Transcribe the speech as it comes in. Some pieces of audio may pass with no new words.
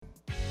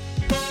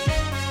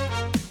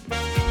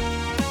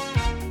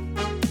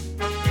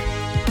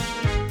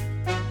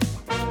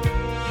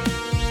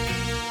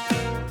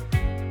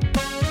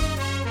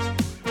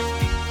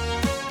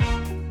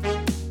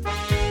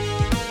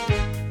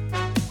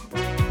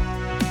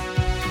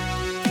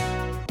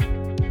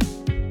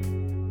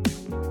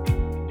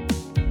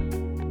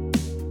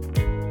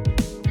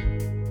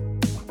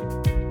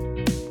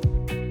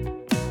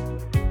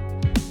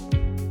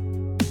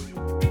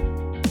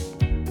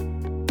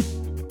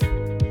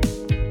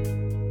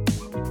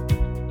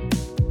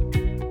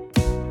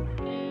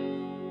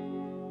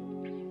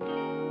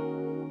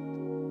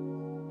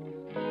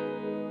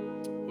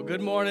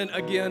Good morning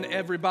again,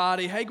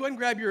 everybody. Hey, go ahead and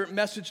grab your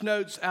message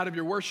notes out of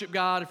your worship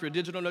guide. If you're a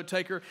digital note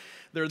taker,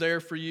 they're there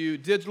for you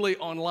digitally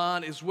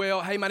online as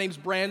well. Hey, my name's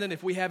Brandon.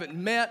 If we haven't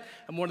met,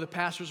 I'm one of the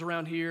pastors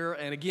around here.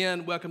 And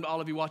again, welcome to all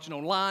of you watching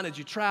online as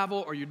you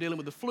travel or you're dealing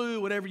with the flu,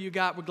 whatever you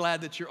got. We're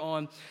glad that you're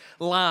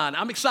online.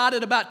 I'm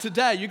excited about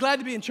today. You glad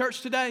to be in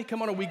church today?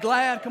 Come on, are we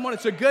glad? Come on,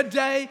 it's a good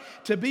day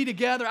to be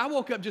together. I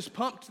woke up just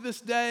pumped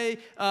this day,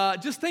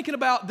 just thinking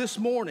about this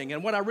morning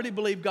and what I really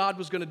believe God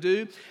was going to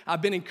do.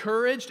 I've been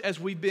encouraged as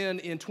we've been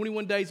in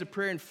 21 days of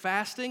prayer and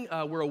fasting.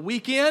 We're a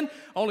week in,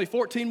 only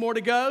 14 more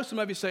to go. Some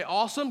of you say,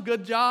 awesome,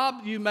 good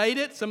job, you made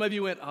it. Some of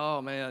you went,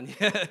 oh man,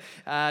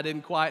 I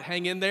didn't quite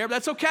hang in there, but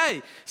that's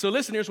okay. So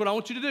listen, here's what I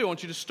want you to do. I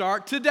want you to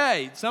start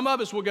today. Some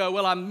of us will go,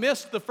 well, I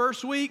missed the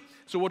first week,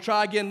 so we'll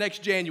try again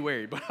next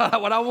January.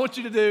 But what I want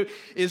you to do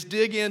is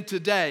dig in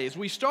today. As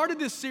we started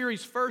this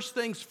series, First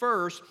Things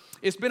First,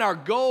 it's been our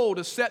goal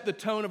to set the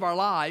tone of our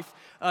life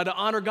to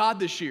honor God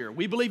this year.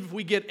 We believe if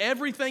we get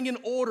everything in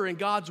order in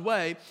God's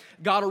way,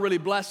 God will really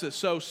bless us.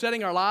 So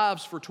setting our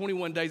lives for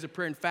 21 days of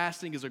prayer and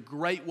fasting is a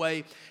great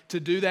way to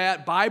do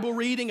that. Bible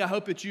reading, I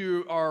hope that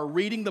you are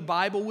reading the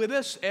Bible with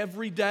us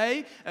every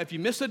day. If you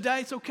miss a day,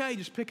 it's okay.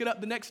 Just pick it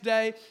up the next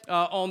day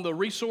on the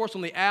resource,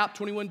 on the app,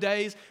 21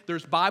 days.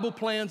 There's Bible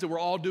plans that we're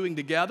all doing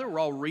together. We're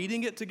all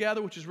reading it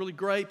together, which is really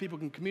great. People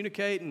can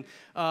communicate and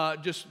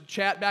just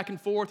chat back and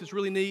forth. It's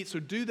really neat. So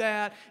do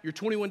that. Your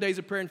 21 days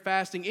of prayer and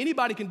fasting.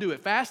 Anybody can do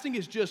it. Fasting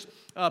is just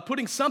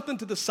putting something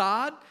to the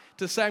side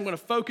to say, I'm going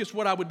to focus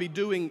what I would be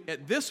doing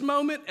at this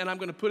moment, and I'm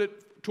going to put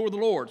it toward the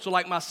Lord. So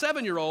like my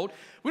 7-year-old,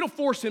 we don't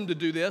force him to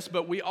do this,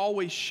 but we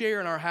always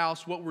share in our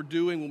house what we're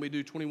doing when we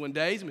do 21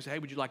 days. And we say, hey,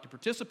 would you like to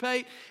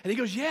participate? And he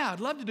goes, yeah, I'd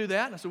love to do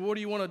that. And I said, what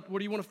do you want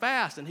to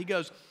fast? And he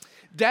goes,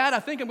 Dad, I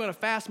think I'm going to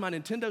fast my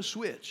Nintendo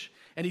Switch.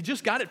 And he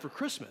just got it for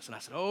Christmas. And I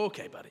said,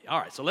 okay, buddy. All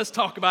right, so let's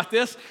talk about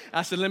this.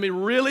 I said, let me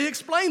really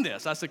explain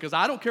this. I said, because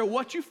I don't care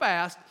what you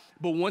fast,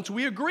 but once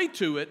we agree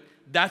to it,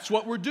 that's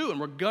what we're doing.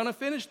 We're going to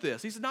finish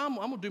this. He said, no, I'm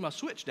going to do my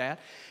Switch, Dad.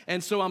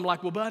 And so I'm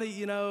like, well, buddy,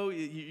 you know,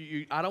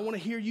 I don't want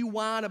to hear you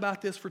whine about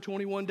this for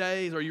 21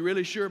 days. Are you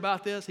really sure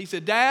about this? He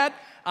said, Dad,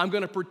 I'm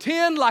going to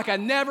pretend like I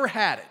never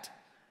had it.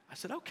 I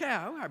said, okay,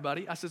 all right,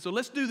 buddy. I said, so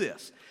let's do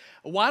this.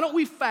 Why don't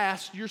we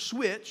fast your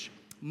Switch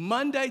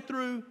Monday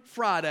through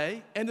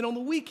Friday, and then on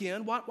the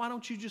weekend, why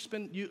don't you just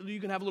you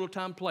can have a little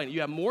time playing it.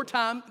 You have more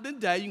time than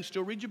day. You can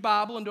still read your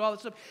Bible and do all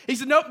that stuff. He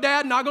said, nope,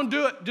 Dad, not going to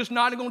do it. Just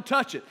not going to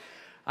touch it.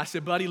 I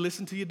said, buddy,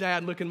 listen to your dad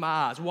and look in my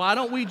eyes. Why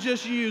don't we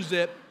just use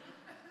it?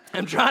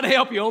 I'm trying to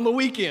help you on the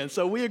weekend.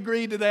 So we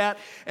agreed to that.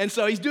 And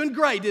so he's doing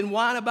great. Didn't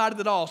whine about it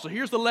at all. So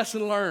here's the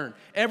lesson learned.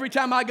 Every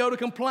time I go to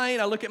complain,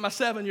 I look at my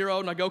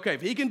 7-year-old and I go, okay,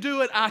 if he can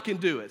do it, I can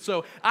do it.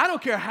 So I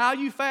don't care how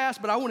you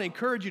fast, but I want to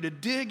encourage you to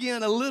dig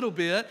in a little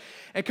bit.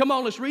 And come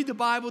on, let's read the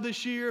Bible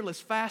this year.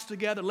 Let's fast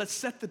together. Let's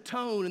set the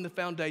tone and the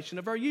foundation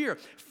of our year.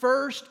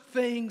 First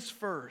things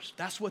first.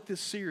 That's what this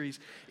series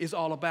is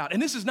all about.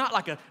 And this is not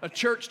like a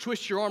church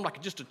twist your arm,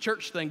 like just a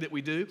church thing that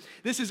we do.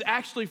 This is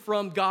actually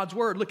from God's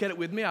Word. Look at it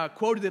with me. I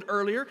quoted it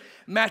earlier.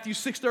 Matthew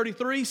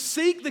 6:33,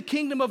 seek the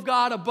kingdom of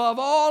God above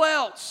all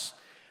else.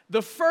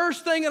 The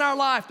first thing in our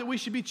life that we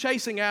should be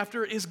chasing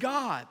after is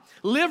God.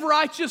 Live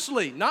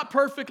righteously, not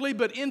perfectly,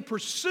 but in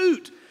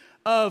pursuit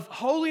of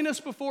holiness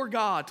before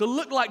God, to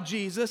look like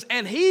Jesus,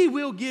 and He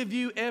will give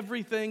you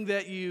everything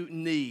that you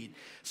need.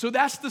 So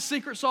that's the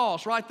secret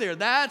sauce right there.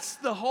 That's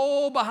the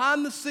whole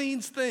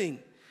behind-the-scenes thing.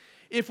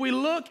 If we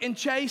look and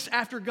chase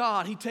after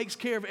God, He takes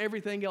care of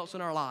everything else in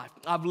our life.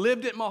 I've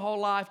lived it my whole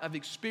life. I've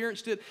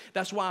experienced it.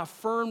 That's why I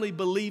firmly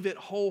believe it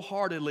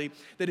wholeheartedly,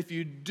 that if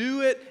you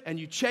do it and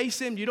you chase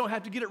Him, you don't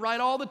have to get it right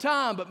all the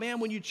time. But man,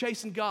 when you're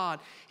chasing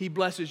God, He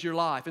blesses your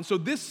life. And so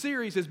this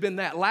series has been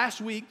that. Last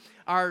week,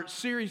 our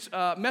series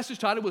message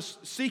title was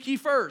Seek Ye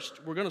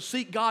First. We're going to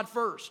seek God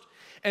first.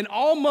 And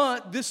all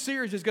month, this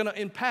series is going to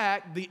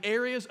impact the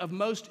areas of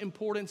most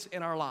importance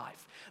in our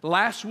life.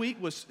 Last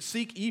week was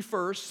Seek Ye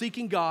First,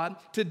 seeking God.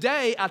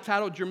 Today, I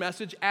titled your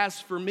message, As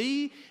for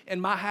Me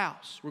and My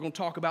House. We're going to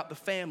talk about the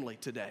family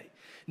today.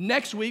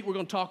 Next week, we're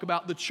going to talk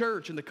about the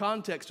church and the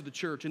context of the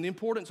church and the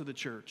importance of the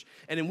church.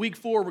 And in week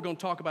 4, we're going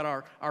to talk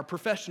about our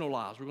professional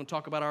lives. We're going to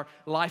talk about our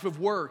life of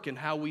work and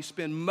how we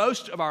spend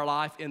most of our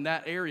life in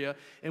that area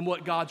and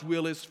what God's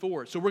will is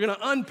for it. So we're going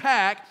to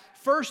unpack,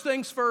 first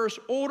things first,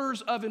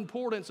 orders of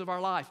importance of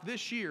our life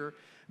this year,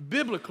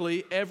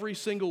 biblically every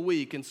single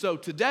week. And so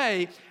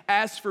today,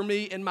 as for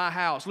me and my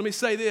house, let me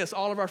say this,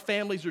 all of our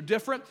families are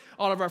different.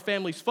 All of our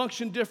families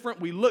function different.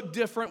 We look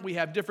different. We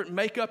have different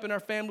makeup in our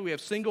family. We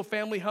have single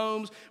family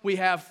homes. We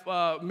have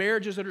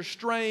marriages that are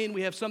strained.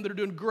 We have some that are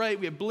doing great.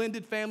 We have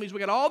blended families. We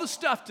got all the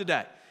stuff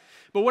today.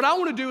 But what I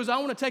want to do is I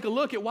want to take a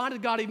look at why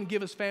did God even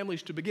give us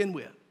families to begin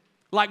with?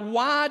 Like,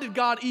 why did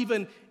God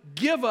even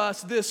give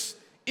us this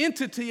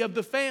entity of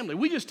the family?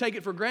 We just take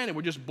it for granted.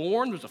 We're just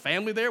born. There's a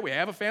family there. We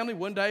have a family.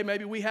 One day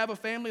maybe we have a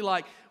family.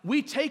 Like,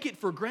 we take it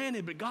for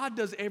granted, but God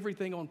does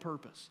everything on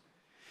purpose.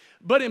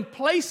 But in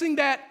placing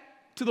that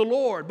to the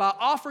Lord by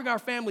offering our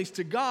families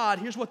to God,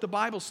 here's what the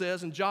Bible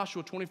says in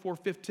Joshua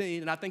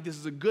 24:15, and I think this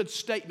is a good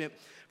statement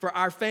for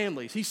our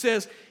families. He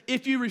says,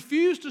 if you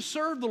refuse to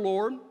serve the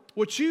Lord,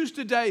 well, choose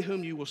today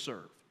whom you will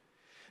serve.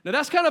 Now,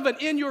 that's kind of an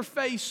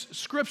in-your-face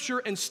scripture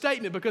and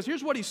statement, because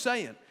here's what he's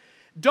saying.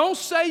 Don't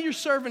say you're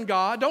serving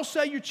God. Don't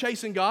say you're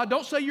chasing God.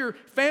 Don't say your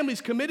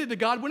family's committed to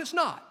God when it's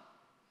not.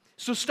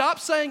 So stop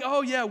saying,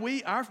 oh, yeah,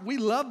 we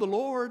love the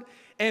Lord,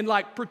 and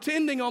like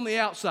pretending on the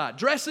outside,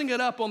 dressing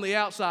it up on the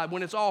outside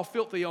when it's all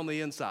filthy on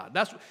the inside.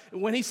 That's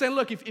when he's saying,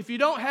 look, if you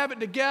don't have it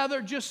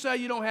together, just say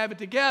you don't have it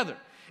together.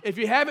 If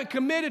you haven't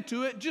committed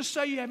to it, just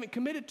say you haven't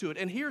committed to it.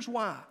 And here's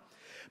why.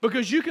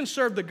 Because you can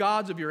serve the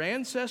gods of your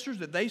ancestors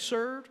that they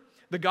served,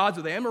 the gods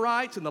of the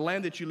Amorites in the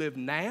land that you live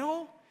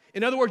now.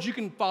 In other words, you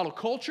can follow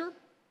culture.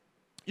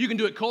 You can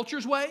do it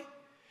culture's way.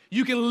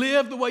 You can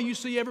live the way you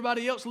see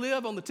everybody else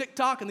live on the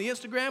TikTok and the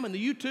Instagram and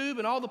the YouTube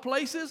and all the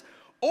places.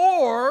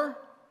 Or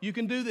you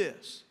can do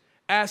this.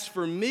 As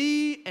for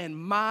me and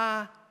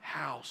my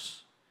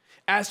house,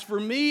 as for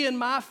me and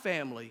my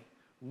family,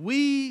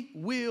 we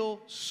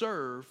will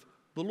serve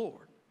the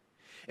Lord.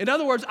 In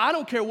other words, I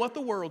don't care what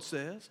the world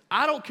says.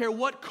 I don't care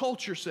what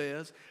culture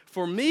says.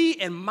 For me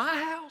and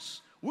my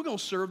house, we're going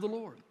to serve the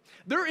Lord.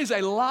 There is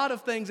a lot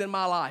of things in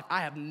my life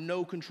I have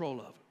no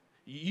control of.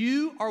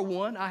 You are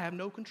one I have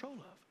no control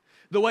of.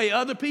 The way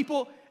other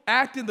people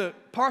act in the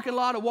parking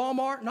lot of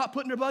Walmart, not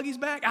putting their buggies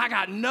back, I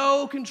got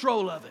no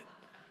control of it.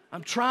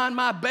 I'm trying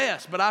my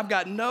best, but I've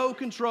got no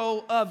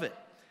control of it.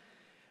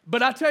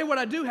 But I tell you what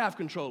I do have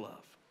control of.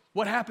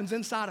 What happens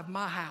inside of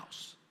my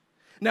house.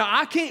 Now,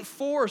 I can't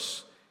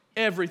force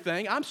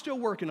everything. I'm still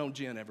working on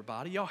Jen,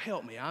 everybody. Y'all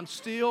help me. I'm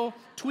still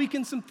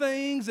tweaking some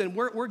things, and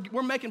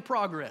we're making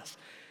progress.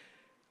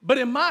 But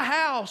in my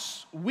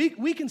house,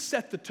 we can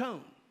set the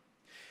tone.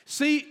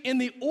 See, in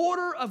the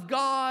order of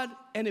God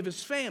and of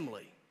His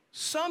family,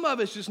 some of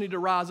us just need to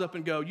rise up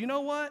and go, you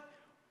know what?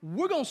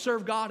 We're going to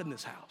serve God in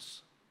this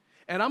house.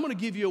 And I'm going to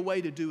give you a way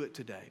to do it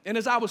today. And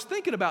as I was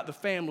thinking about the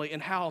family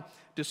and how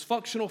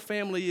dysfunctional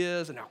family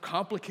is and how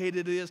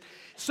complicated it is,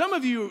 some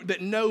of you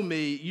that know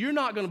me, you're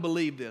not going to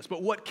believe this,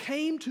 but what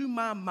came to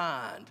my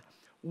mind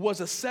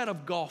was a set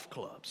of golf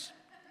clubs.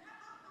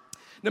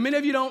 Now, many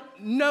of you don't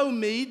know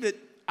me, that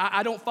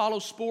I don't follow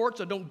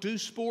sports. I don't do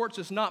sports.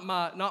 It's not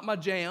my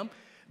jam.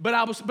 But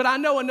I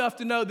know enough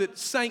to know that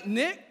St.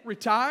 Nick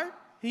retired.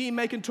 He ain't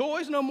making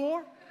toys no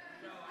more.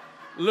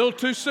 A little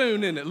too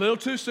soon, isn't it? A little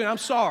too soon. I'm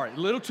sorry. A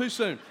little too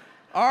soon.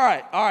 All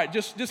right.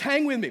 Just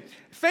hang with me.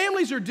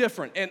 Families are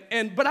different,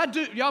 but I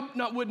do.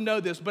 Y'all wouldn't know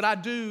this, but I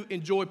do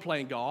enjoy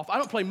playing golf. I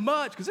don't play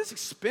much because it's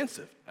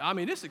expensive. I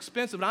mean, it's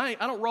expensive. And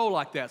I don't roll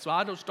like that, so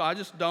I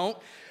just don't.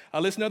 I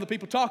listen to other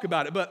people talk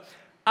about it, but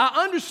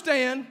I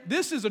understand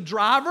this is a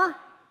driver.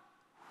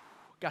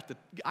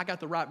 I got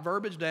the right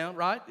verbiage down,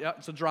 right? Yeah,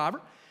 it's a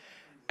driver.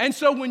 And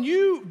so when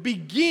you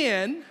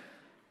begin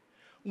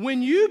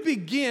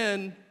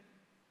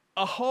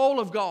a hole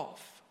of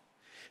golf,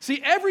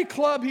 see, every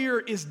club here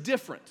is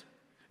different.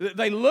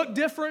 They look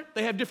different.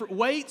 They have different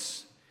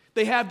weights.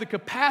 They have the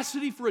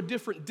capacity for a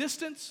different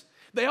distance.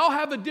 They all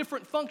have a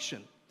different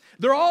function.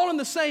 They're all in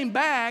the same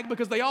bag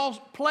because they all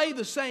play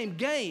the same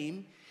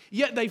game,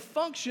 yet they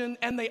function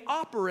and they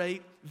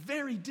operate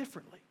very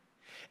differently.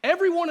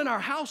 Everyone in our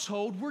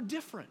household, we're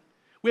different.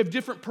 We have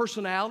different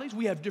personalities,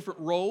 we have different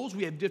roles,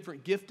 we have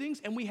different giftings,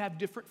 and we have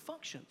different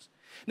functions.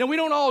 Now, we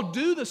don't all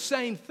do the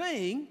same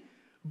thing,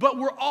 but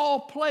we're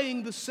all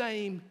playing the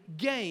same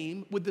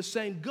game with the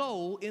same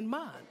goal in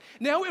mind.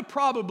 Now, it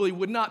probably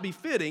would not be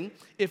fitting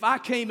if I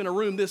came in a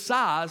room this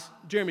size,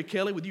 Jeremy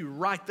Kelly, with you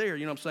right there,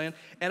 you know what I'm saying,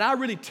 and I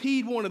really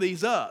teed one of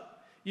these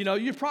up. You know,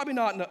 you're probably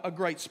not in a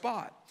great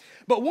spot.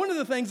 But one of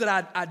the things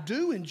that I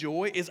do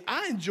enjoy is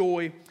I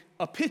enjoy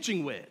a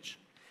pitching wedge.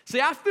 See,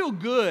 I feel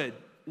good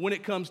when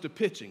it comes to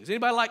pitching. Is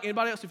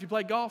anybody else, if you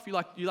play golf, you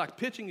like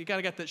pitching, you kind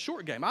of got that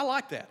short game. I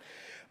like that.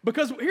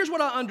 Because here's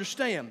what I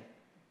understand.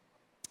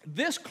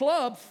 This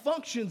club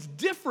functions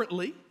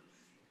differently.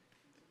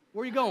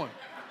 Where are you going?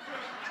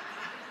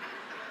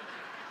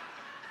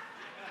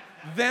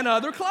 Than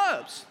other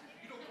clubs.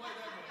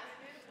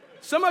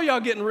 Some of y'all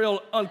getting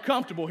real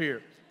uncomfortable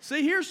here.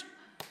 See, here's,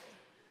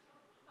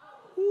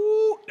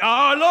 woo,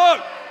 oh,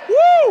 look,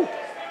 woo!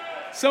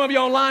 Some of you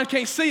online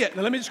can't see it.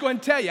 Now, let me just go ahead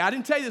and tell you. I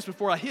didn't tell you this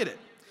before I hit it.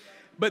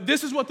 But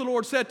this is what the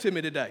Lord said to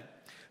me today.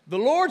 The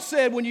Lord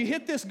said, when you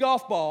hit this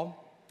golf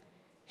ball,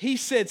 He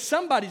said,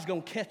 somebody's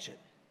going to catch it.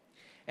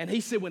 And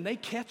He said, when they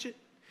catch it,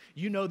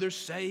 you know they're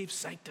saved,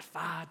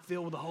 sanctified,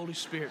 filled with the Holy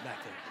Spirit back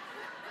there.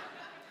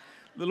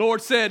 The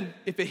Lord said,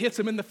 if it hits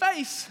them in the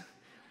face,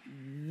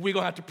 we're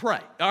going to have to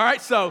pray. All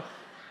right, so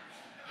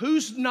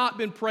who's not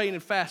been praying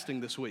and fasting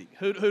this week?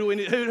 Who do we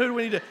need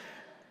to,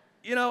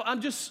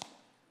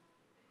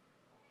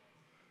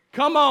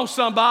 come on,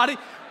 somebody.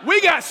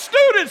 We got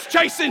students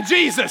chasing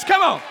Jesus.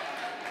 Come on.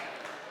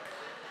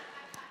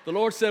 The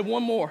Lord said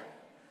one more.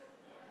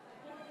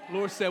 The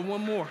Lord said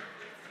one more.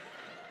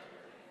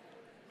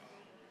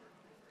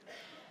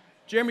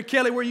 Jeremy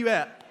Kelly, where you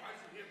at?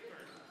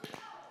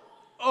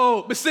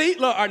 Oh, but see,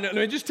 look, all right,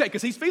 no, just take,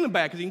 because he's feeling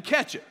bad because he can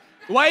catch it.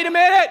 Wait a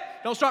minute.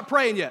 Don't start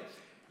praying yet.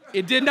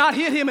 It did not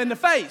hit him in the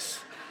face.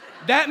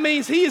 That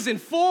means he is in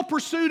full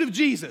pursuit of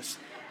Jesus.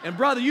 And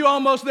brother, you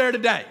almost there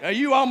today.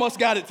 You almost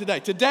got it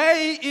today.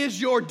 Today is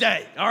your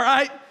day, all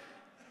right?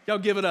 Y'all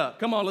give it up.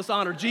 Come on, let's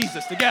honor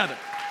Jesus together.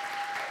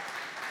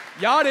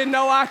 Y'all didn't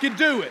know I could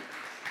do it.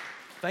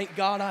 Thank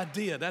God I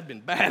did. That'd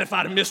been bad if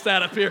I'd have missed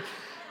that up here.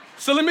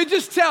 So let me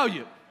just tell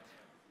you,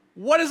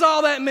 what does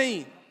all that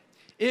mean?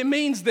 It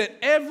means that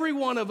every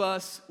one of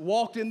us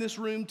walked in this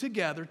room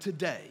together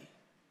today,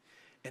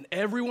 and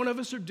every one of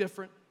us are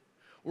different.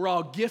 We're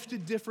all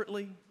gifted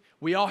differently.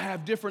 We all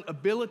have different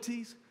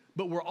abilities,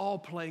 but we're all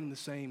playing the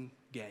same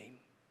game.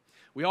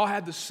 We all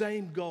have the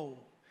same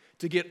goal,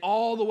 to get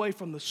all the way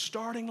from the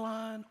starting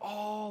line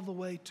all the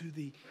way to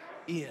the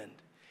end.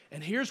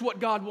 And here's what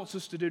God wants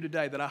us to do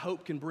today that I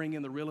hope can bring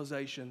in the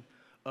realization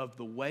of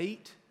the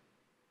weight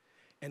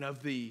and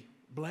of the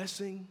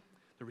blessing,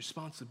 the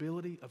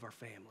responsibility of our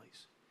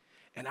families.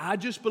 And I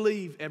just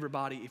believe,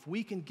 everybody, if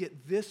we can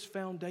get this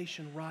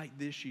foundation right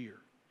this year,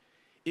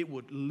 it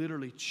would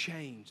literally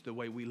change the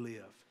way we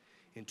live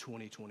in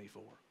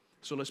 2024.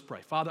 So let's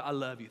pray. Father, I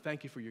love you.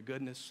 Thank you for your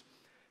goodness.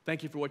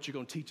 Thank you for what you're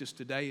going to teach us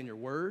today in your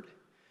word.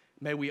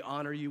 May we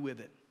honor you with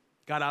it.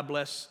 God, I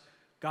bless,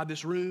 God,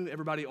 this room,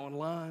 everybody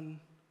online,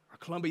 our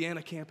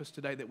Columbiana campus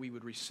today, that we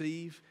would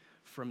receive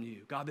from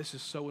you. God, this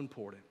is so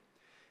important.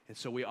 And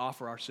so we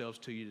offer ourselves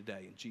to you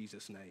today. In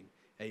Jesus' name,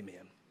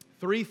 amen.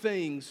 3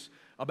 things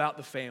about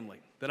the family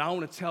that I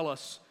want to tell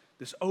us,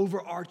 this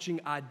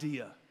overarching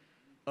idea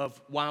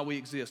of why we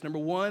exist. Number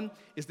 1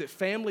 is that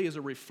family is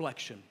a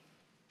reflection.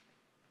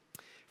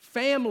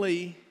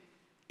 Family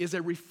is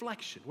a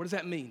reflection. What does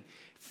that mean?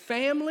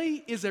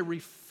 Family is a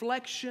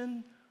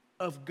reflection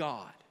of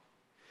God.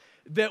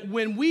 That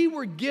when we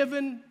were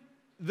given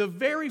the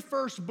very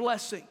first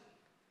blessing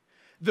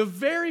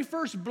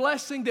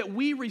that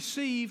we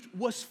received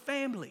was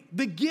family.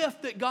 The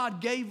gift that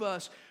God gave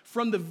us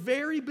from the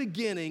very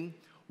beginning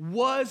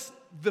was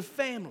the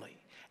family.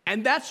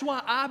 And that's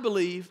why I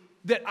believe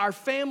that our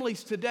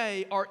families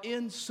today are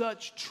in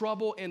such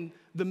trouble and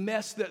the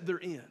mess that they're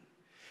in.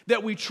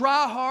 That we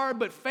try hard,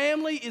 but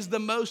family is the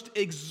most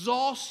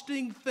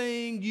exhausting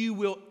thing you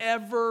will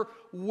ever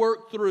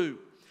work through.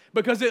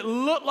 Because it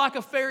looked like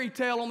a fairy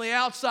tale on the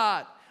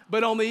outside,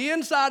 but on the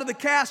inside of the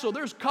castle,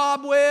 there's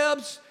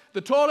cobwebs, the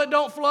toilet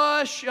don't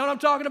flush, you know what I'm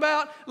talking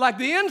about? Like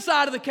the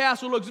inside of the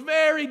castle looks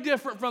very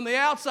different from the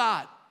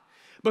outside.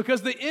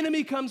 Because the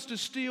enemy comes to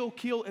steal,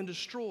 kill, and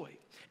destroy.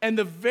 And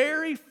the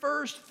very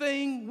first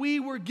thing we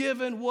were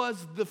given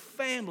was the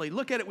family.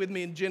 Look at it with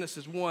me in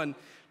Genesis 1,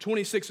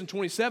 26 and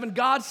 27.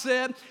 God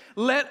said,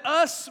 let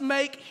us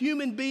make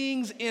human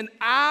beings in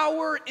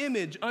our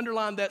image.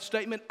 Underline that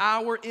statement,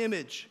 our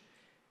image.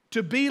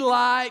 To be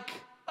like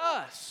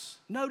us.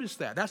 Notice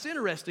that. That's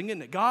interesting,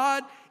 isn't it?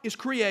 God is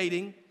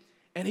creating,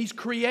 and He's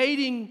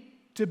creating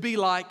to be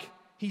like,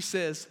 He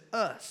says,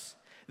 us.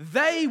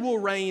 They will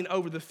reign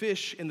over the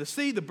fish in the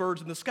sea, the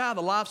birds in the sky,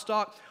 the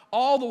livestock,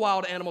 all the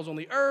wild animals on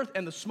the earth,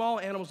 and the small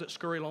animals that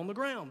scurry along the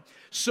ground.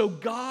 So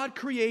God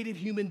created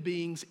human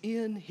beings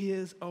in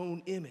His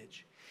own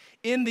image.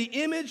 In the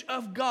image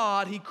of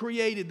God, He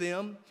created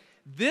them.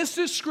 This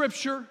is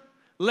Scripture.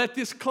 Let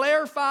this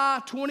clarify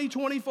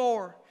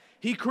 2024.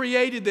 He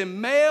created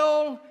them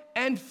male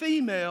and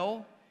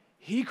female.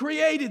 He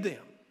created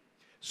them.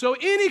 So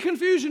any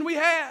confusion we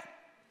had,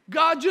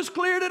 God just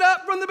cleared it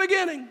up from the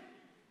beginning.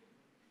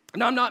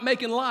 And I'm not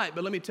making light,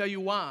 but let me tell you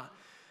why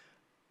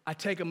I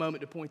take a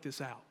moment to point this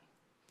out.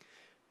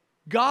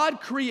 God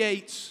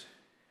creates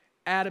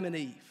Adam and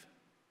Eve,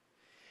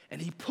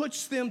 and He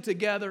puts them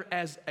together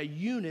as a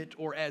unit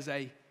or as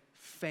a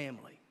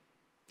family.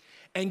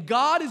 And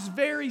God is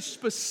very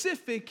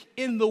specific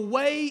in the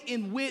way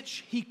in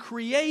which He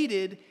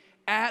created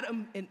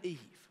Adam and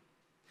Eve,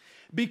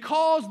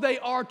 because they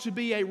are to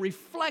be a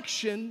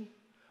reflection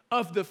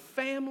of the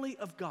family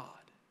of God.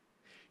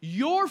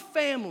 Your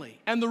family,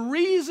 and the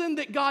reason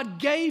that God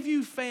gave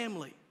you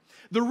family,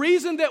 the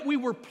reason that we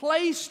were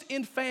placed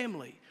in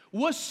family,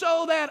 was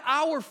so that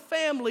our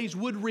families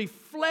would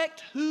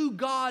reflect who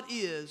God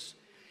is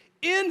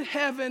in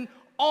heaven,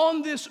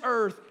 on this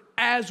earth,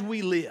 as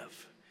we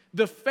live.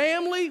 The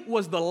family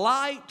was the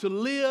light to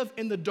live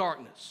in the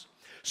darkness.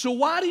 So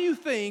why do you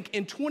think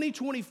in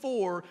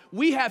 2024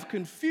 we have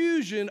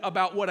confusion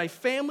about what a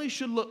family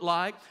should look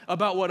like,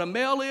 about what a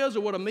male is or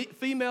what a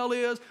female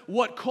is,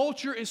 what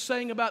culture is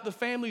saying about the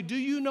family? Do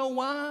you know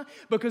why?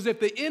 Because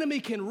if the enemy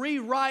can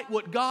rewrite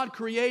what God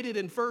created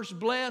and first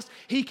blessed,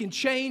 he can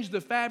change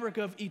the fabric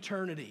of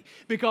eternity.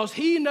 Because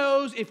he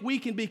knows if we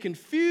can be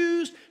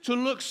confused to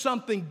look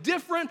something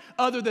different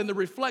other than the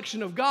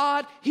reflection of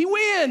God, he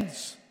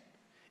wins.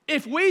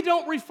 If we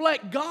don't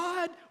reflect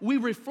God, we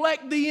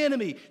reflect the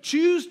enemy.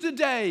 Choose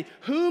today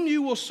whom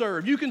you will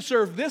serve. You can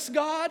serve this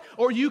God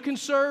or you can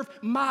serve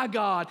my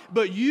God,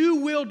 but you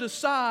will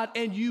decide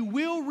and you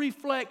will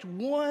reflect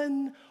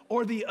one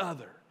or the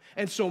other.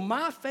 And so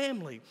my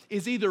family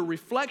is either a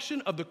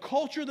reflection of the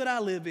culture that I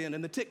live in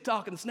and the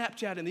TikTok and the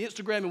Snapchat and the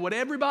Instagram and what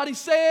everybody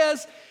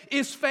says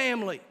is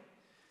family.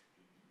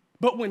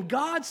 But when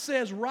God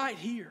says right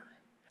here,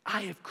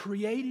 I have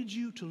created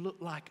you to look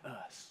like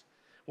us,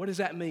 what does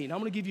that mean? I'm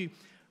going to give you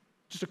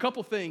just a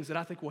couple things that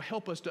I think will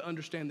help us to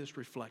understand this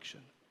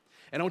reflection.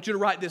 And I want you to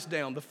write this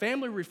down. The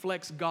family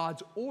reflects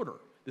God's order.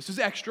 This is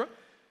extra.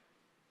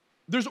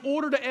 There's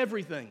order to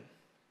everything.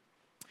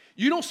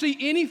 You don't see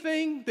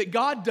anything that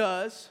God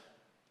does,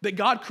 that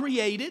God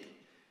created,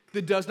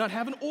 that does not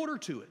have an order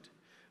to it.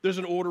 There's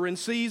an order in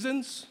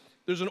seasons.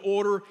 There's an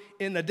order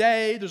in a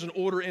day. There's an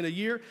order in a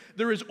year.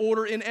 There is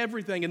order in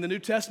everything. In the New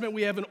Testament,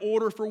 we have an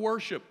order for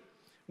worship.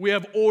 We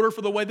have order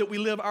for the way that we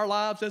live our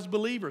lives as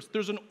believers.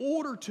 There's an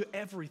order to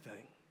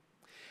everything.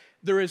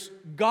 There is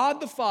God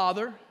the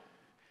Father,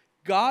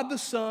 God the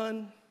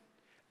Son,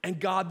 and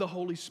God the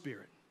Holy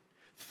Spirit.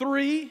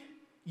 Three,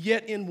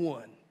 yet in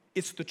one.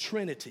 It's the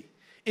Trinity.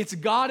 It's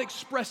God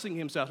expressing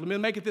himself. Let me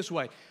make it this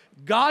way.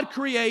 God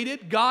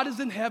created. God is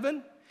in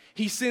heaven.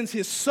 He sends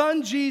his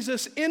son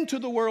Jesus into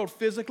the world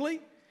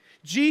physically.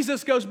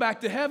 Jesus goes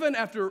back to heaven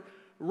after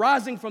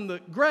rising from the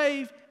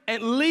grave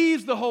and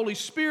leaves the Holy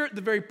Spirit,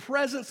 the very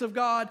presence of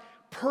God,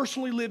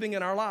 personally living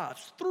in our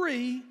lives.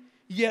 Three,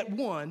 yet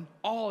one,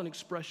 all an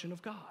expression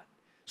of God.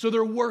 So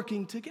they're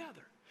working together.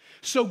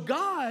 So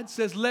God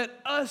says, let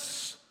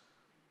us,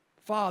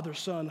 Father,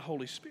 Son,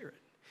 Holy Spirit,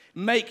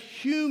 make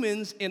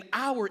humans in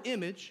our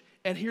image.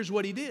 And here's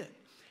what he did.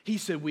 He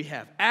said, we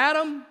have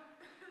Adam,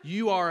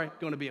 you are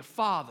going to be a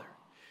father.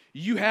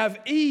 You have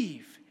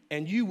Eve,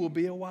 and you will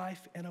be a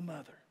wife and a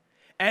mother.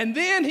 And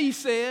then he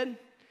said,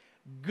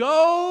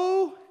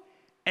 go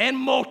and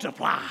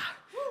multiply.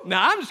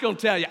 Now, I'm just going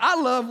to tell you, I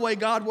love the way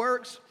God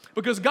works,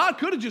 because God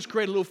could have just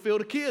created a little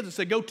field of kids and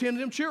said, go tend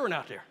to them children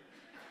out there.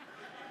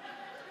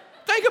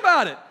 Think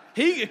about it.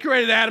 He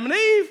created Adam and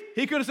Eve.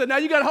 He could have said, now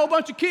you got a whole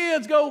bunch of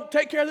kids, go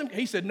take care of them.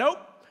 He said, nope,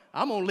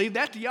 I'm going to leave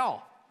that to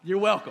y'all. You're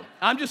welcome.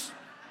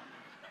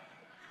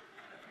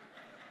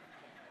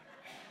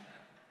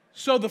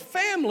 So the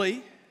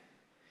family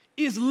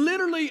is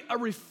literally a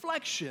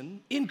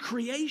reflection in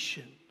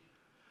creation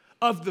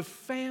of the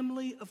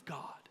family of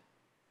God.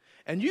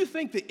 And you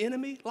think the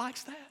enemy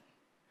likes that?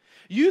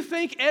 You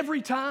think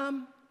every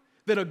time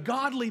that a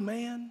godly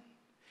man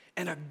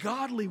and a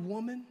godly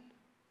woman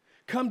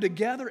come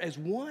together as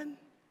one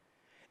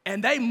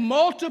and they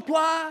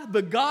multiply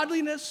the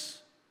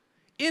godliness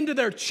into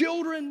their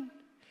children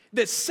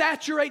that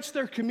saturates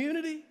their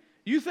community,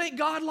 you think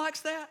God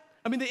likes that?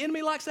 I mean, the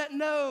enemy likes that?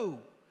 No.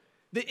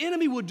 The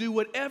enemy will do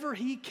whatever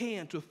he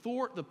can to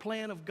thwart the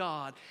plan of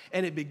God,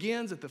 and it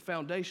begins at the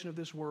foundation of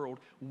this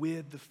world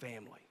with the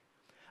family.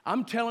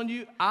 I'm telling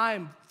you, I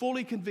am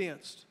fully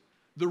convinced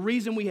the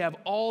reason we have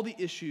all the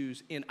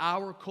issues in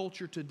our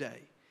culture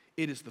today,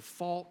 it is the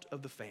fault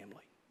of the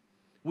family.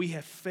 We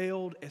have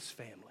failed as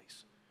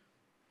families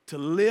to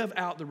live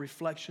out the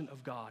reflection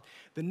of God.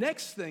 The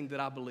next thing that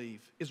I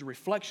believe is a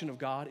reflection of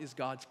God is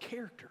God's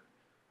character.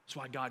 That's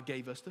why God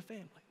gave us the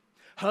family.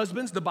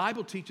 Husbands, the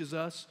Bible teaches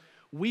us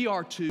we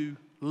are to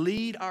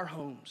lead our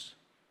homes.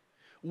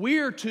 We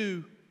are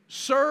to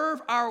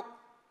serve our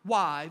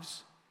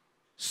wives,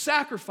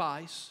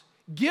 sacrifice,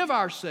 give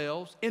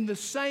ourselves in the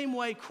same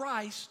way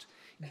Christ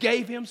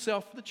gave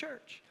himself for the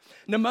church.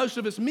 Now, most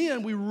of us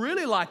men, we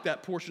really like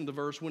that portion of the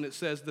verse when it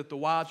says that the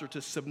wives are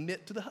to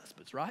submit to the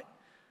husbands, right?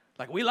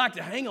 Like, we like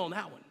to hang on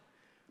that one.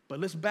 But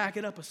let's back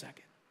it up a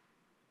second.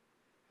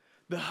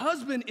 The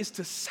husband is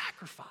to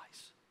sacrifice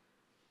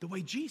the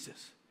way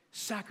Jesus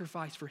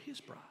sacrificed for his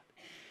bride.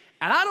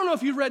 And I don't know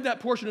if you've read that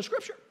portion of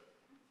Scripture,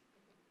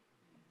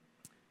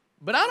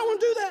 but I don't want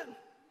to do that.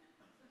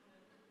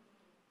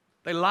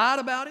 They lied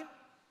about him.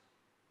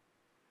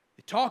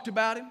 They talked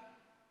about him,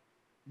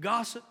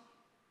 gossip.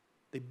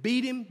 They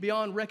beat him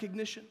beyond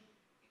recognition.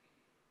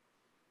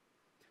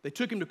 They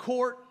took him to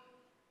court.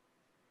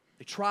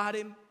 They tried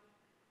him.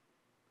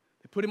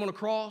 They put him on a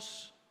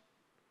cross.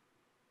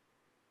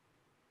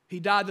 He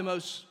died the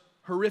most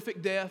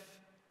horrific death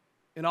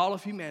in all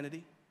of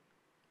humanity.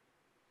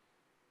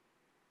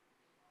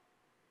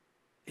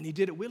 And he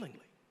did it willingly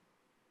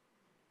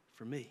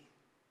for me.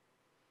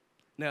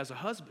 Now, as a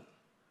husband,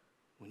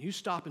 when you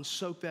stop and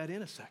soak that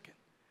in a second,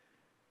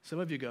 some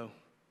of you go,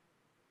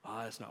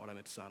 oh, that's not what I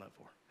meant to sign up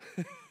for.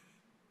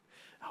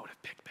 I would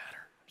have picked better.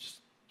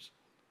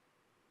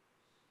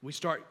 We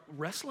start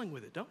wrestling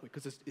with it, don't we?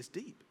 Because it's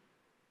deep.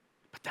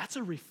 But that's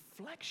a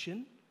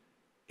reflection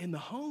in the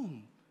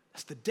home.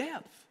 That's the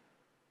depth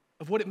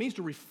of what it means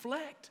to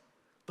reflect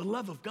the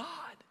love of God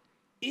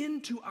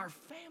into our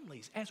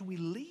families as we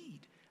lead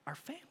our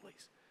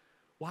families.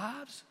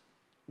 Wives,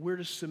 we're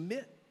to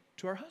submit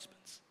to our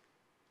husbands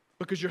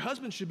because your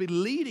husband should be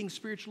leading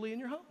spiritually in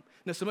your home.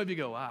 Now, some of you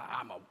go,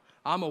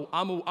 I'm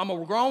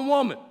a grown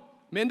woman.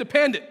 I'm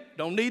independent.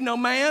 Don't need no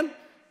man.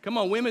 Come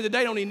on, women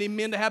today don't even need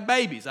men to have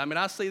babies. I mean,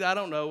 I see that. I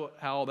don't know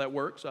how all that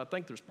works. I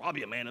think there's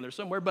probably a man in there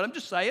somewhere, but I'm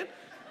just saying.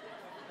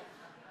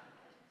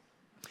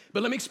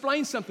 But let me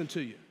explain something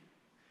to you.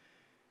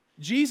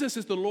 Jesus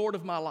is the Lord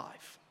of my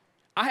life.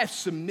 I have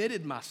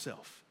submitted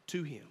myself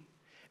to him.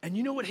 And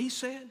you know what he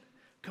said?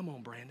 Come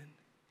on, Brandon.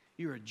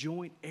 You're a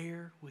joint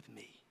heir with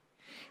me.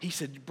 He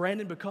said,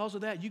 Brandon, because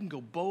of that, you can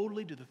go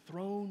boldly to the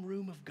throne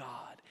room of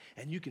God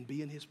and you can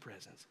be in his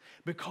presence.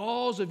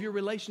 Because of your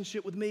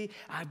relationship with me,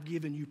 I've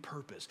given you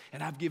purpose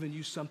and I've given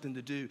you something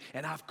to do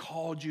and I've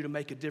called you to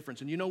make a difference.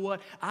 And you know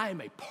what? I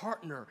am a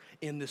partner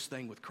in this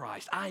thing with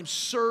Christ. I am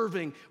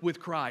serving with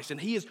Christ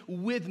and he is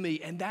with me.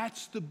 And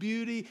that's the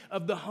beauty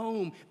of the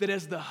home, that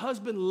as the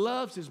husband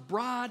loves his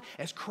bride,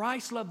 as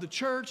Christ loved the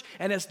church,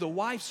 and as the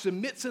wife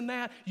submits in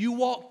that, you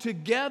walk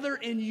together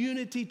in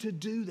unity to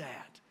do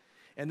that.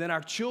 And then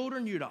our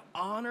children, you're to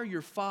honor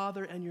your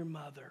father and your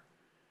mother.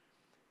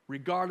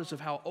 Regardless of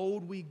how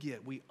old we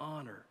get, we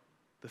honor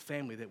the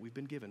family that we've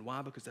been given.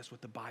 Why? Because that's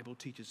what the Bible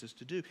teaches us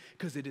to do.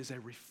 Because it is a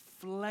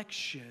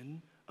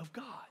reflection of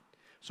God.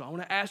 So I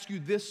want to ask you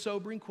this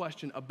sobering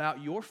question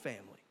about your family.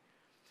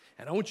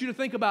 And I want you to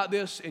think about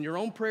this in your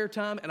own prayer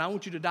time, and I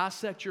want you to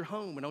dissect your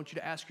home, and I want you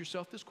to ask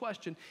yourself this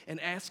question, and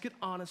ask it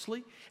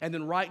honestly, and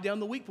then write down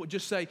the weak point.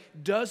 Just say,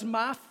 does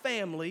my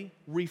family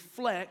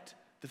reflect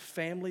the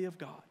family of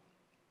God?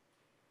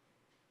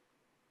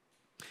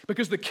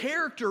 Because the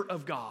character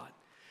of God,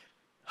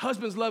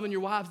 husbands loving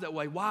your wives that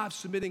way, wives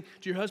submitting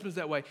to your husbands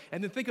that way.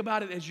 And then think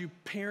about it as you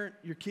parent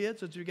your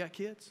kids, as you got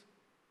kids.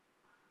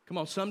 Come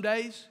on, some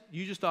days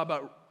you just thought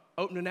about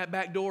opening that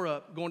back door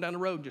up, going down the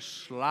road, and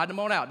just sliding them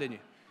on out, didn't you?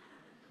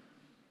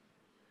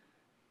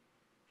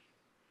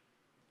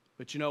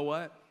 But you know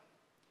what?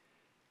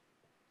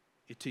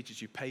 It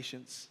teaches you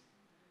patience,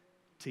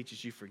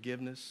 teaches you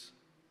forgiveness.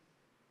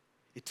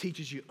 It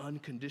teaches you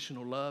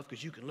unconditional love,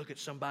 because you can look at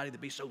somebody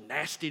that be so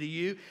nasty to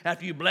you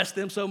after you bless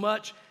them so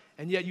much,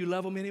 and yet you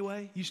love them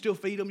anyway. You still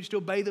feed them, you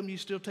still bathe them, you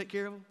still take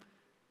care of them.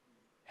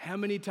 How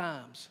many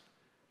times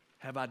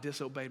have I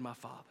disobeyed my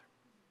father?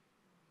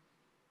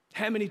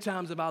 How many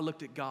times have I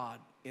looked at God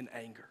in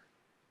anger?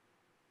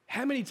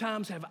 How many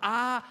times have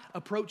I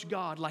approached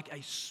God like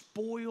a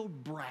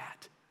spoiled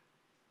brat?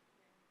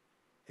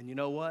 And you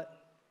know what?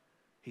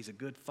 He's a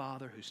good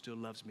father who still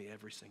loves me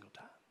every single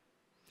time.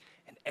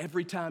 And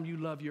every time you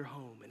love your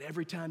home, and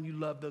every time you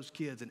love those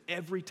kids, and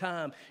every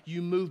time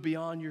you move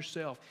beyond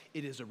yourself,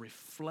 it is a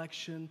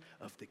reflection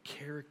of the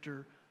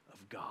character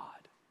of God.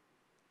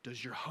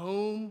 Does your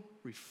home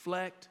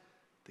reflect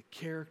the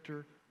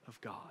character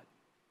of God?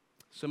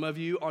 Some of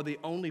you are the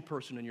only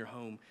person in your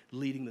home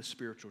leading the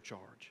spiritual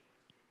charge.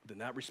 Then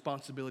that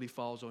responsibility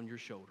falls on your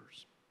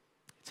shoulders.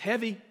 It's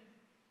heavy,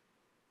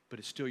 but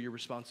it's still your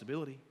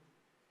responsibility.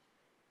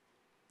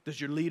 Does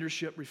your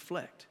leadership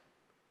reflect?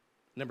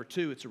 Number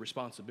two, it's a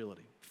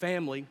responsibility.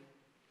 Family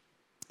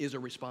is a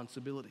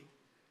responsibility.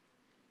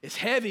 It's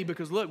heavy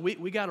because, look,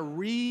 we got to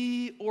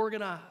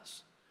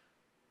reorganize,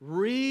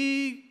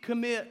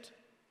 recommit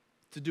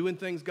to doing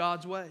things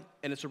God's way,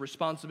 and it's a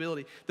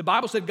responsibility. The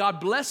Bible said God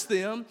blessed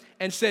them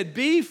and said,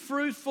 be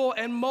fruitful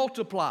and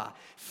multiply,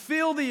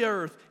 fill the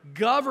earth,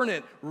 govern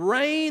it,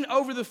 reign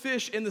over the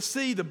fish in the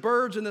sea, the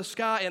birds in the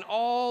sky, and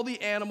all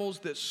the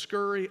animals that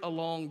scurry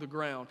along the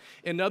ground.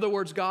 In other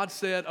words, God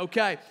said,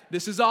 okay,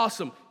 this is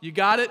awesome. You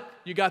got it.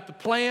 You got the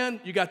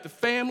plan. You got the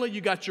family. You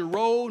got your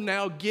role.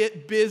 Now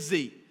get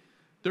busy.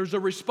 There's a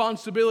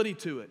responsibility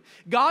to it.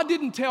 God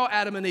didn't tell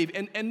Adam and Eve,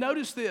 and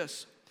notice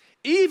this,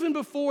 even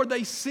before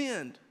they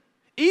sinned,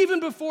 even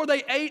before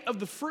they ate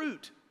of the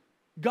fruit,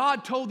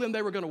 God told them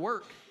they were going to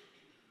work.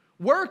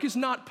 Work is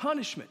not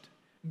punishment.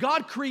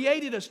 God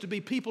created us to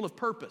be people of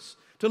purpose,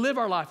 to live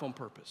our life on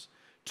purpose,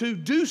 to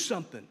do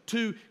something,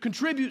 to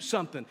contribute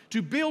something,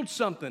 to build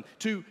something,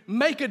 to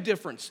make a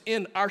difference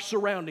in our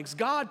surroundings.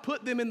 God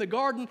put them in the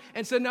garden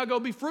and said, now go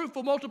be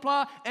fruitful,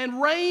 multiply,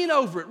 and reign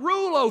over it,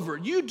 rule over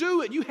it. You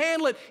do it, you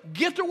handle it,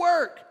 get to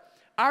work.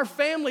 Our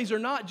families are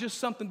not just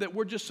something that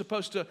we're just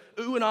supposed to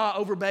ooh and ah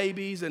over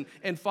babies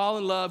and fall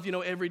in love,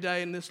 every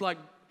day. And it's like,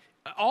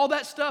 all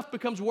that stuff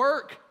becomes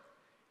work.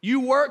 You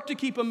work to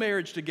keep a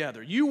marriage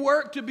together. You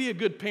work to be a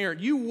good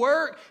parent. You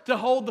work to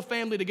hold the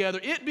family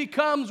together. It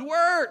becomes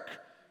work.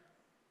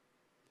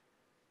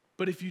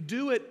 But if you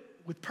do it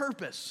with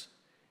purpose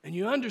and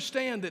you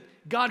understand that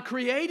God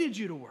created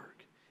you to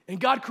work and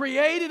God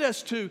created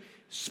us to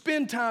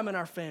spend time in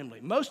our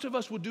family, most of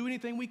us will do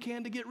anything we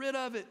can to get rid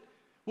of it.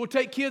 We'll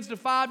take kids to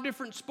 5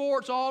 different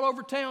sports all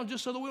over town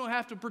just so that we don't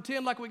have to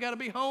pretend like we got to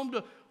be home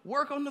to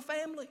work on the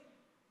family.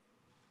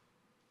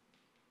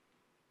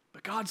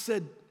 But God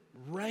said,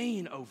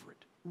 reign over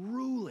it,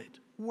 rule it,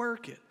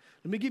 work it.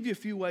 Let me give you a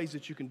few ways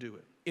that you can do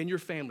it in your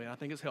family. I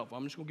think it's helpful.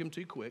 I'm just going to give them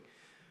to you quick.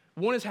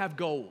 One is have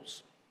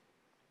goals.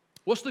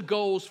 What's the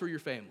goals for your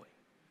family?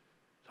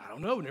 I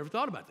don't know. We never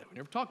thought about that. We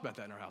never talked about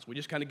that in our house. We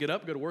just kind of get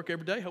up, go to work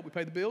every day, hope we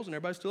pay the bills, and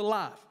everybody's still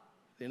alive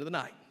at the end of the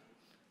night.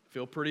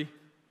 Feel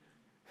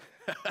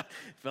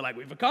like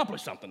we've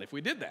accomplished something if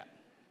we did that.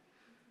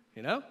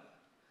 We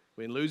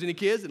didn't lose any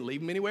kids, didn't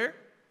leave them anywhere.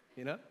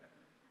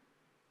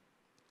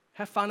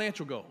 Have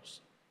financial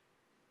goals.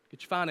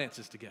 Get your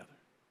finances together.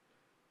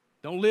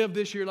 Don't live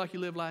this year like you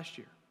lived last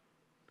year.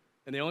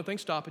 And the only thing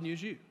stopping you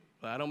is you.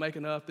 Well, I don't make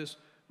enough this.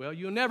 Well,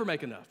 you'll never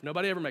make enough.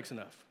 Nobody ever makes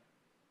enough.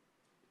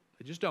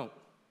 They just don't.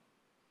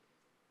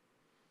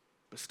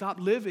 But stop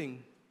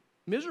living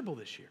miserable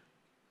this year.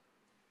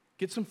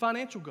 Get some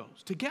financial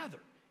goals together.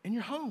 in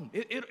your home.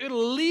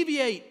 It'll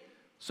alleviate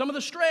some of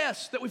the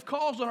stress that we've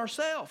caused on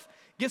ourselves.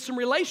 Get some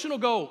relational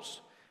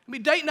goals. How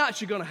many date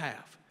nights you're going to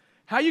have?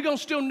 How are you going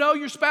to still know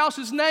your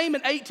spouse's name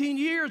in 18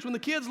 years when the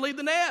kids leave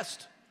the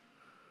nest?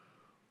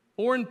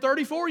 Or in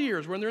 34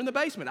 years when they're in the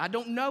basement? I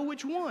don't know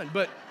which one,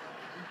 but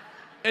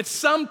at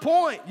some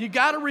point, you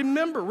got to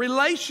remember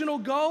relational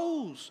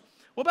goals.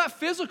 What about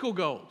physical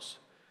goals?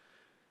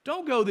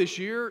 Don't go this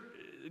year,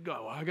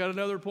 go, I got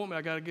another appointment,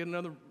 I got to get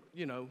another,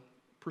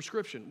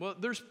 prescription. Well,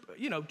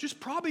 just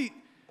probably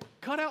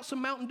cut out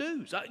some Mountain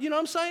Dews. You know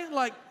what I'm saying?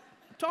 Like,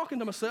 I'm talking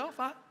to myself.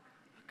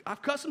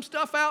 I've cut some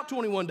stuff out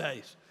 21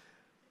 days.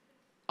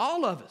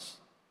 All of us.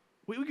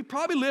 We could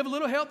probably live a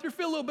little healthier,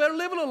 feel a little better,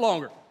 live a little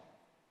longer.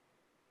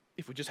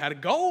 If we just had a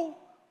goal.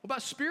 What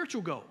about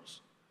spiritual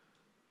goals?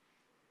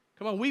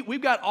 Come on,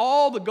 we've got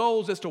all the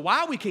goals as to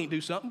why we can't do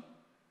something.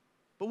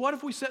 But what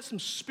if we set some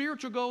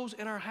spiritual goals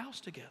in our house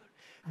together?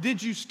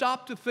 Did you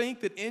stop to think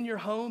that in your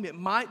home it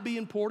might be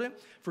important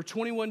for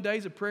 21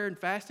 days of prayer and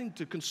fasting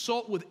to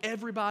consult with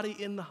everybody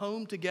in the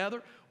home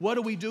together? What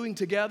are we doing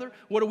together?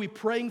 What are we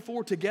praying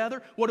for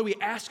together? What are we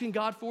asking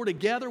God for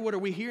together? What are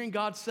we hearing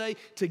God say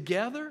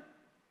together?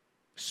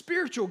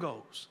 Spiritual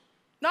goals.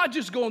 Not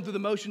just going through the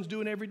motions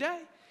doing every day.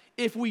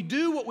 If we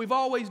do what we've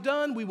always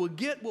done, we will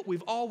get what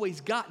we've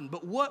always gotten.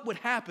 But what would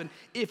happen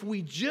if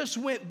we just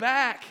went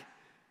back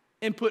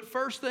and put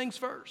first things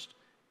first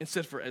and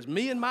said, for as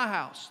me and my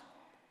house,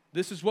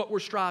 this is what we're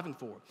striving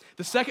for.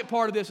 The second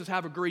part of this is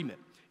have agreement.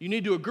 You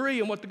need to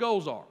agree on what the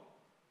goals are.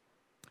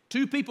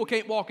 Two people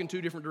can't walk in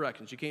two different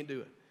directions. You can't do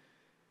it.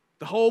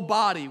 The whole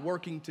body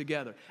working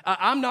together.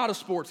 I'm not a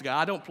sports guy.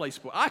 I don't play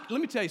sports.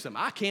 Let me tell you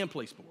something. I can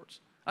play sports.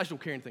 I just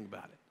don't care anything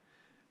about it.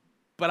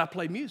 But I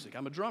play music.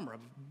 I'm a drummer.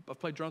 I've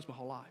played drums my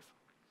whole life.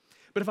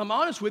 But if I'm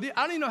honest with you,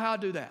 I don't even know how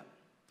to do that.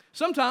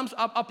 Sometimes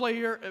I'll play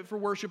here for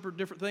worship or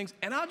different things,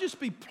 and I'll just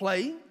be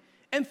playing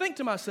and think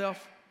to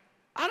myself,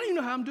 I don't even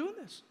know how I'm doing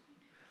this.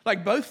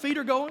 Like both feet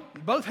are going,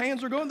 both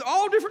hands are going, they're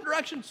all different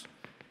directions.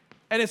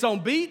 And it's on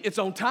beat, it's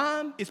on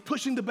time, it's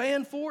pushing the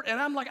band forward, and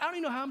I'm like, I don't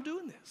even know how I'm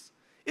doing this.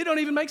 It don't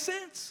even make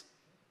sense.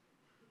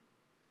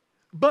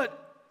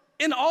 But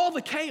in all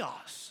the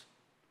chaos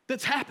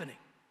that's happening,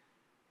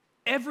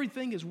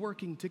 everything is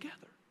working together.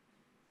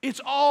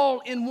 It's all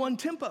in one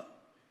tempo.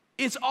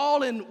 It's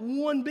all in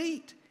one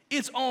beat.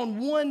 It's on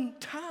one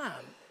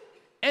time.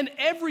 And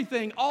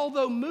everything,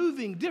 although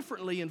moving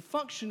differently and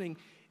functioning,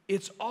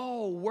 it's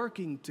all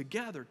working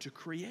together to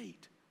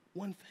create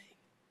one thing.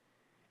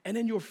 And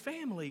in your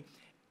family,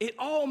 it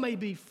all may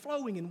be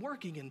flowing and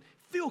working and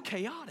feel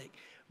chaotic,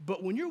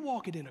 but when you're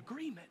walking in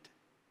agreement,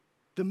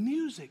 the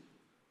music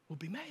will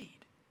be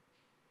made.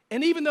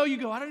 And even though you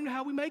go, I don't know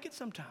how we make it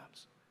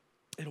sometimes,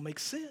 it'll make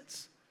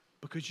sense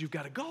because you've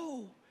got a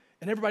goal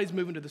and everybody's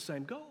moving to the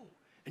same goal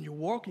and you're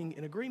walking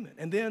in agreement.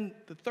 And then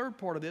the third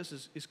part of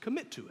this is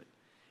commit to it.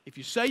 If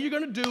you say you're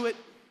going to do it,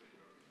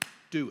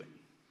 do it.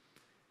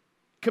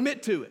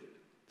 Commit to it.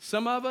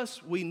 Some of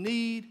us, we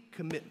need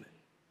commitment.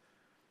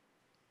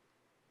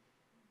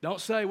 Don't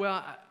say,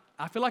 well,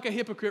 I feel like a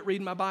hypocrite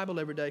reading my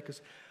Bible every day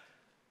because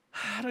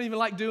I don't even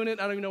like doing it.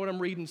 I don't even know what I'm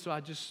reading, so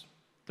I just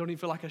don't even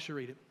feel like I should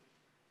read it.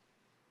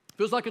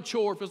 Feels like a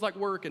chore, feels like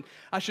work, and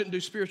I shouldn't do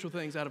spiritual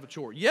things out of a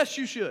chore. Yes,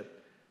 you should.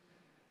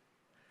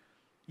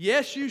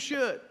 Yes, you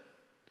should.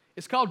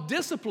 It's called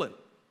discipline.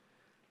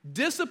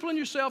 Discipline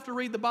yourself to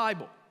read the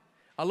Bible.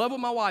 I love what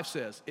my wife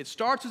says. It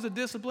starts as a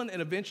discipline,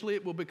 and eventually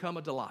it will become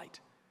a delight.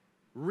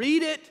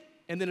 Read it,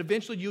 and then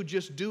eventually you'll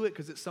just do it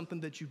because it's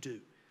something that you do,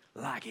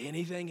 like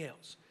anything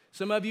else.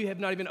 Some of you have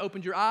not even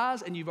opened your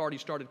eyes, and you've already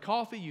started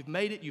coffee. You've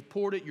made it, you've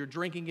poured it, you're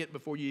drinking it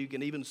before you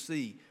can even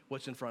see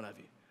what's in front of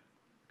you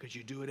because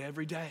you do it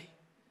every day.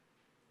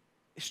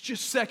 It's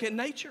just second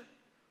nature.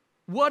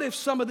 What if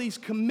some of these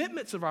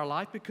commitments of our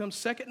life become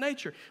second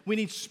nature? We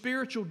need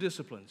spiritual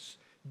disciplines.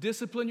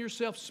 Discipline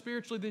yourself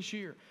spiritually this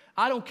year.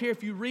 I don't care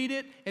if you read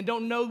it and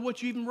don't know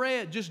what you even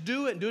read. Just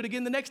do it and do it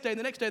again the next day,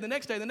 the next day, the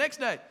next day, the next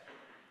day.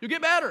 You'll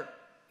get better.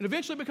 And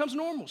eventually it becomes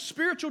normal.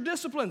 Spiritual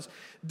disciplines.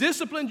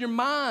 Discipline your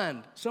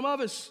mind. Some of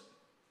us,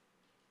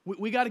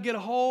 we got to get a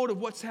hold of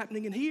what's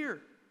happening in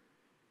here.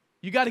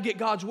 You got to get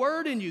God's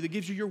word in you that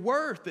gives you your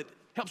worth, that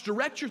helps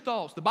direct your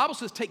thoughts. The Bible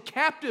says take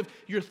captive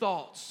your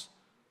thoughts.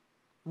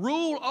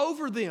 Rule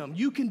over them.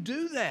 You can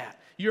do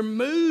that. Your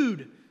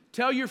mood.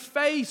 Tell your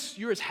face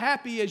you're as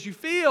happy as you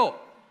feel.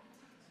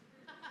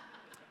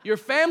 Your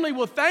family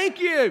will thank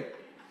you.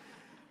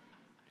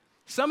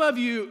 Some of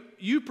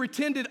you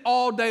pretended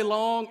all day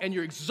long and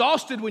you're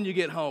exhausted when you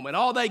get home and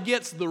all they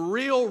get's the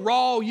real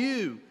raw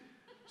you.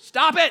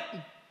 Stop it.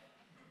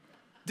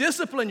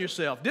 Discipline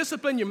yourself.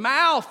 Discipline your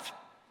mouth.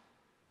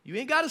 You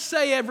ain't got to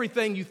say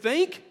everything you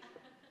think.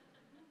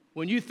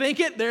 When you think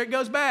it, there it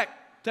goes back.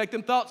 Take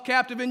them thoughts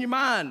captive in your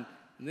mind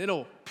and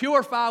it'll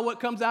purify what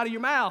comes out of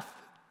your mouth.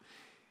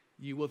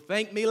 You will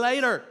thank me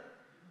later.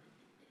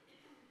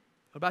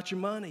 What about your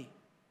money?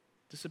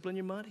 Discipline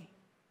your money.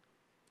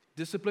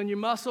 Discipline your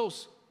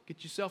muscles.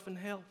 Get yourself in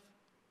health.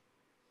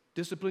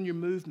 Discipline your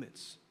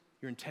movements,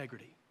 your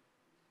integrity.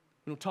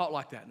 We don't talk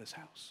like that in this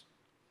house.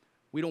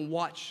 We don't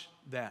watch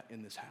that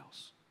in this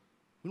house.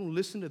 We don't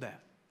listen to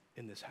that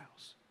in this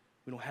house.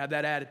 We don't have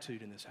that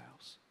attitude in this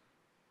house.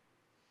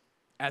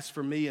 As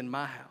for me and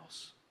my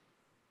house,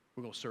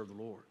 we're going to serve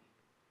the Lord.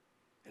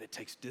 And it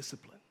takes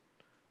discipline.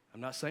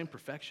 I'm not saying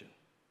perfection.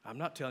 I'm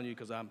not telling you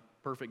because I'm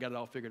perfect, got it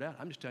all figured out.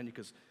 I'm just telling you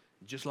because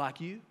just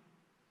like you,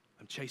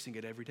 I'm chasing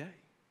it every day.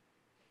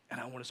 And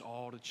I want us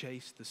all to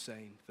chase the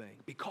same thing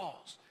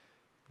because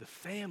the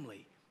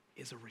family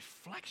is a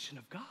reflection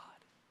of God.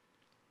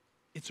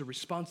 It's a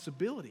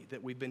responsibility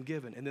that we've been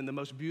given. And then the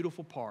most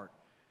beautiful part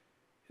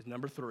is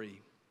number 3.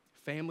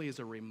 Family is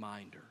a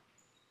reminder.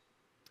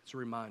 It's a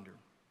reminder.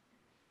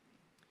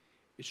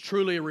 It's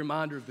truly a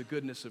reminder of the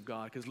goodness of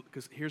God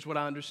because here's what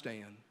I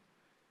understand.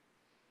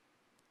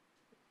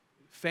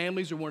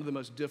 Families are one of the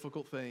most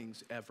difficult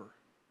things ever.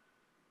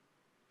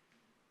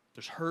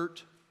 There's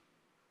hurt,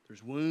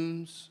 there's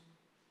wounds,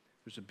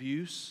 there's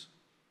abuse.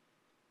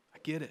 I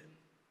get it.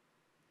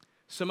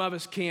 Some of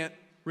us can't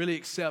really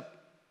accept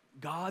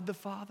God the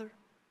Father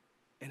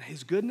and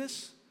His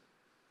goodness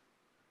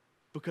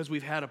because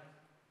we've had a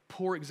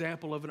poor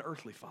example of an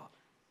earthly father.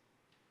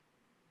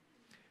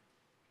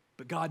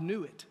 But God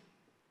knew it.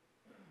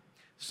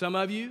 Some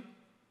of you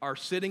are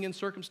sitting in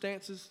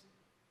circumstances,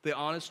 the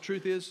honest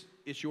truth is,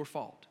 it's your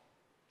fault.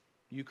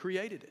 You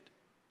created it.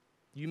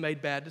 You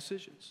made bad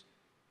decisions,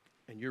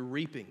 and you're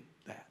reaping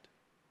that.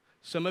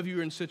 Some of you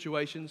are in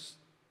situations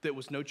that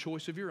was no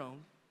choice of your own.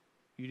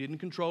 You didn't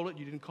control it,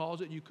 you didn't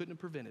cause it, you couldn't have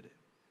prevented it.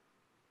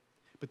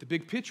 But the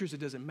big picture is it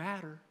doesn't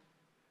matter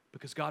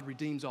because God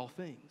redeems all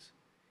things.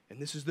 And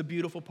this is the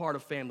beautiful part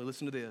of family.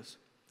 Listen to this.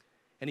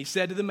 And he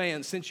said to the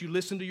man, since you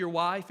listened to your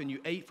wife and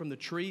you ate from the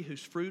tree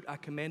whose fruit I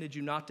commanded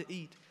you not to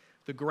eat,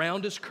 the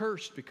ground is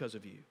cursed because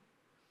of you.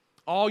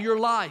 All your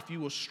life you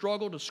will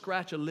struggle to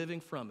scratch a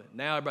living from it.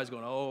 Now everybody's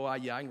going, oh,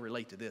 yeah, I can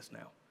relate to this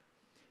now.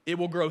 It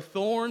will grow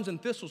thorns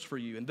and thistles for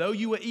you, and though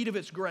you will eat of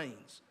its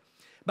grains,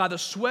 by the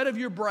sweat of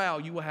your brow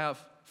you will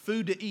have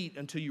food to eat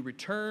until you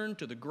return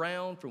to the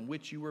ground from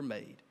which you were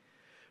made.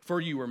 For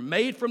you were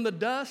made from the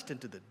dust, and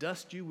to the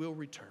dust you will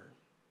return.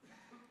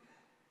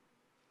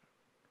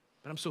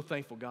 But I'm so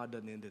thankful God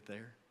doesn't end it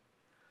there.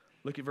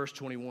 Look at verse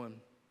 21.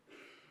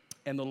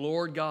 And the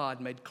Lord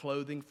God made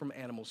clothing from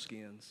animal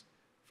skins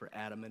for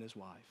Adam and his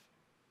wife.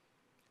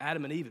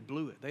 Adam and Eve had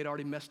blew it. They'd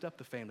already messed up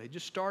the family. They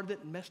just started it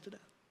and messed it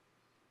up.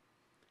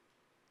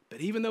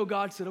 But even though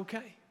God said,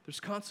 okay, there's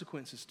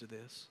consequences to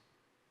this,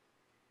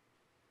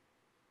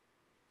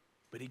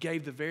 but he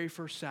gave the very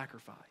first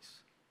sacrifice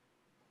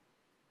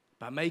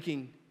by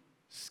making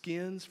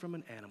skins from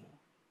an animal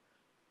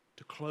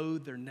to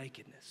clothe their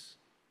nakedness,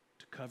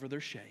 to cover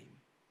their shame,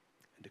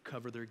 and to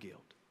cover their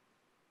guilt.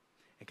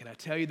 And can I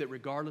tell you that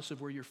regardless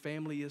of where your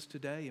family is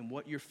today and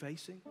what you're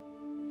facing,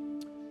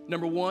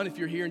 number one, if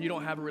you're here and you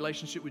don't have a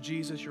relationship with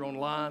Jesus, you're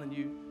online and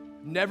you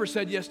never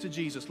said yes to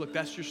Jesus, look,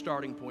 that's your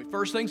starting point.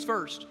 First things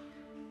first,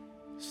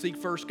 seek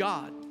first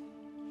God.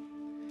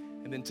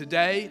 And then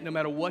today, no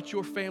matter what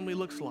your family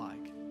looks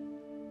like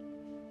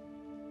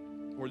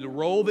or the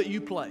role that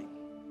you play,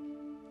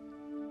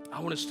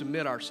 I want us to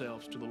commit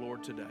ourselves to the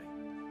Lord today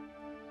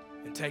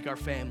and take our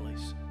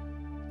families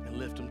and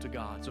lift them to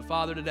God. So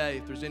Father, today,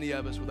 if there's any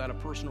of us without a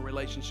personal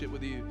relationship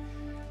with you,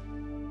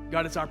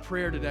 God, it's our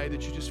prayer today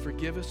that you just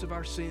forgive us of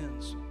our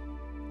sins.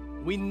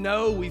 We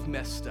know we've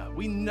messed up.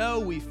 We know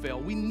we've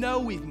failed. We know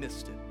we've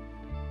missed it.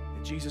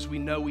 And Jesus, we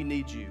know we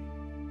need you.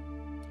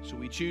 So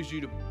we choose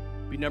you to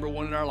be number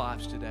one in our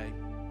lives today.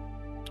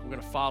 We're going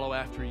to follow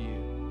after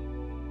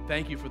you.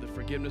 Thank you for the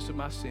forgiveness of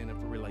my sin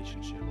and for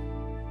relationship.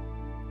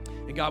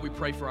 And God, we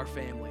pray for our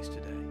families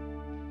today,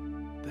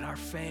 that our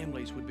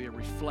families would be a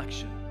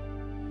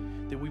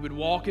reflection, that we would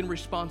walk in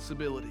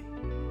responsibility.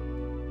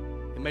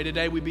 And may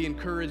today we be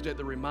encouraged at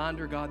the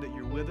reminder, God, that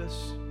you're with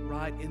us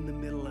right in the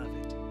middle of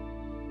it.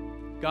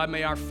 God,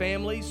 may our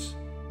families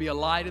be a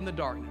light in the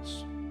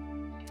darkness.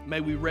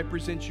 May we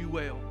represent you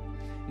well.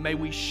 May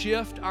we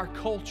shift our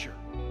culture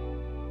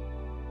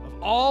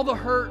of all the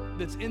hurt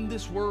that's in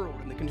this world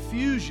and the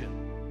confusion.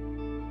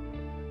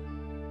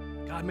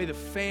 God, may the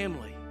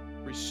family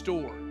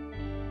restore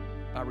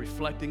by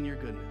reflecting your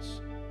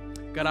goodness.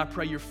 God, I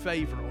pray your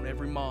favor on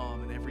every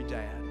mom and every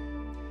dad.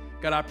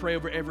 God, I pray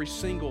over every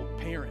single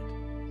parent.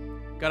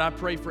 God, I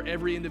pray for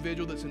every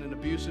individual that's in an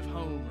abusive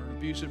home or an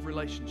abusive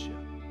relationship.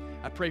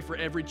 I pray for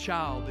every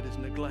child that is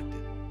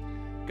neglected.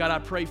 God, I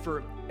pray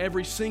for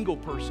every single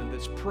person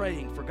that's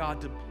praying for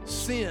God to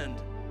send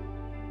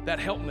that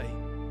helpmate.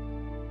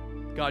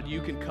 God,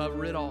 you can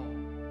cover it all,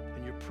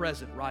 and you're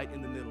present right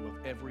in the middle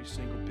of every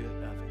single bit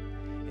of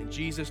it. And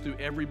Jesus, through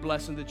every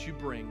blessing that you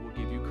bring, will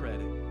give you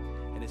credit.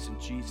 And it's in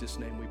Jesus'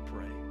 name we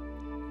pray.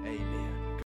 Amen.